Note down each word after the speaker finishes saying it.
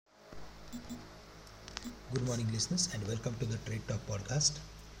Good morning, listeners, and welcome to the Trade Talk podcast.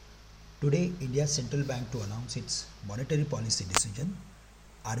 Today, India's central bank to announce its monetary policy decision.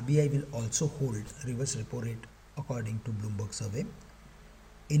 RBI will also hold reverse repo rate according to Bloomberg survey.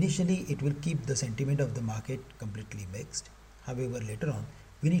 Initially, it will keep the sentiment of the market completely mixed. However, later on,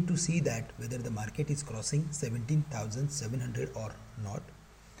 we need to see that whether the market is crossing 17,700 or not.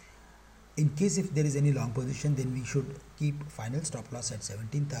 In case if there is any long position, then we should keep final stop loss at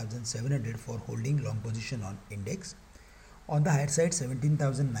 17,700 for holding long position on index. On the higher side,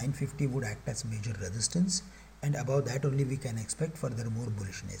 17,950 would act as major resistance, and above that only we can expect further more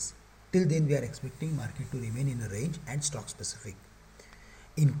bullishness. Till then, we are expecting market to remain in a range and stock specific.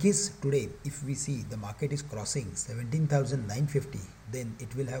 In case today, if we see the market is crossing 17,950, then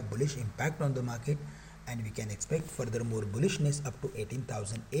it will have bullish impact on the market, and we can expect further more bullishness up to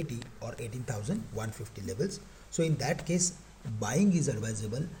 18,080 or 18,150 levels. So in that case, buying is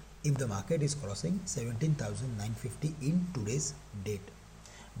advisable if the market is crossing 17,950 in today's date.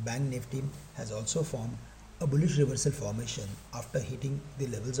 Bank Nifty has also formed a bullish reversal formation after hitting the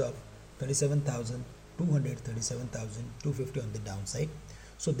levels of 37,200, 37,250 on the downside.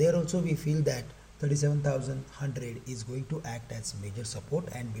 So there also we feel that 37,100 is going to act as major support,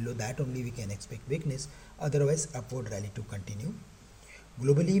 and below that only we can expect weakness, otherwise upward rally to continue.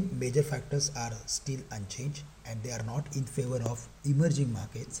 Globally, major factors are still unchanged and they are not in favor of emerging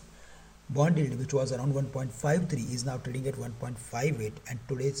markets. Bond yield, which was around 1.53, is now trading at 1.58, and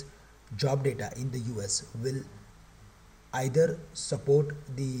today's job data in the US will either support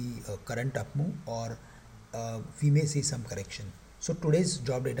the current up move or we may see some correction. So today's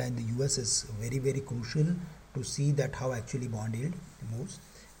job data in the US is very crucial to see that how actually bond yield moves.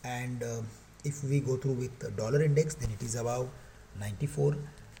 And if we go through with the dollar index, then it is above 94.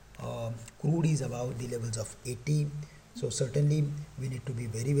 Crude is above the levels of 80. So certainly we need to be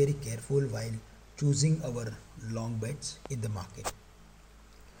very careful while choosing our long bets in the market.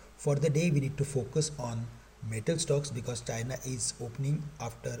 For the day, we need to focus on metal stocks because China is opening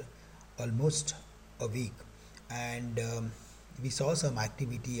after almost a week, and we saw some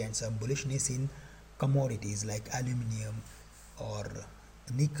activity and some bullishness in commodities like aluminium or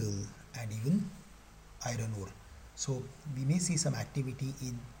nickel and even iron ore. So we may see some activity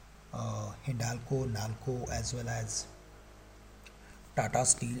in Hindalco, Nalco, as well as Tata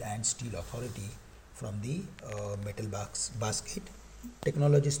Steel and Steel Authority from the metal basket.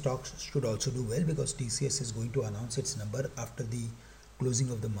 Technology stocks should also do well because TCS is going to announce its number after the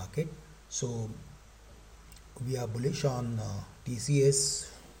closing of the market. So we are bullish on TCS,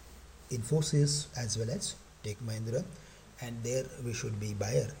 Infosys, as well as Tech Mahindra, and there we should be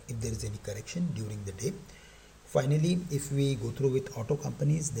buyer if there is any correction during the day. Finally, if we go through with auto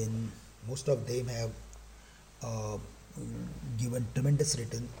companies, then most of them have given tremendous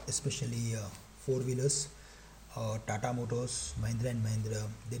return, especially four-wheelers. Tata Motors, Mahindra and Mahindra,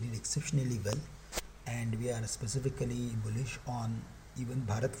 they did exceptionally well, and we are specifically bullish on even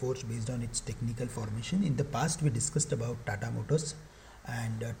Bharat Forge based on its technical formation. In the past, we discussed about Tata Motors,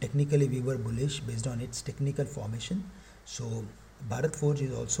 and technically we were bullish based on its technical formation. So Bharat Forge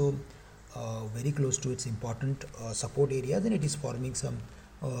is also very close to its important support areas, and it is forming some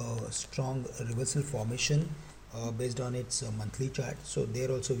strong reversal formation based on its monthly chart. So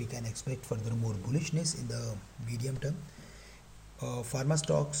there also we can expect further more bullishness in the medium term. Pharma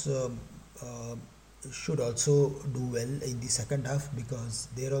stocks should also do well in the second half because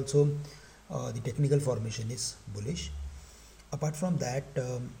there also the technical formation is bullish. Apart from that,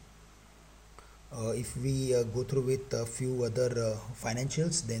 if we go through with a few other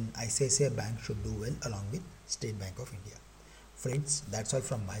financials, then ICICI Bank should do well along with State Bank of India. Friends, that's all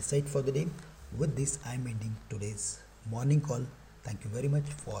from my side for the day. With this, I'm ending today's morning call. Thank you very much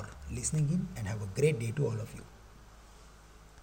for listening in and have a great day to all of you.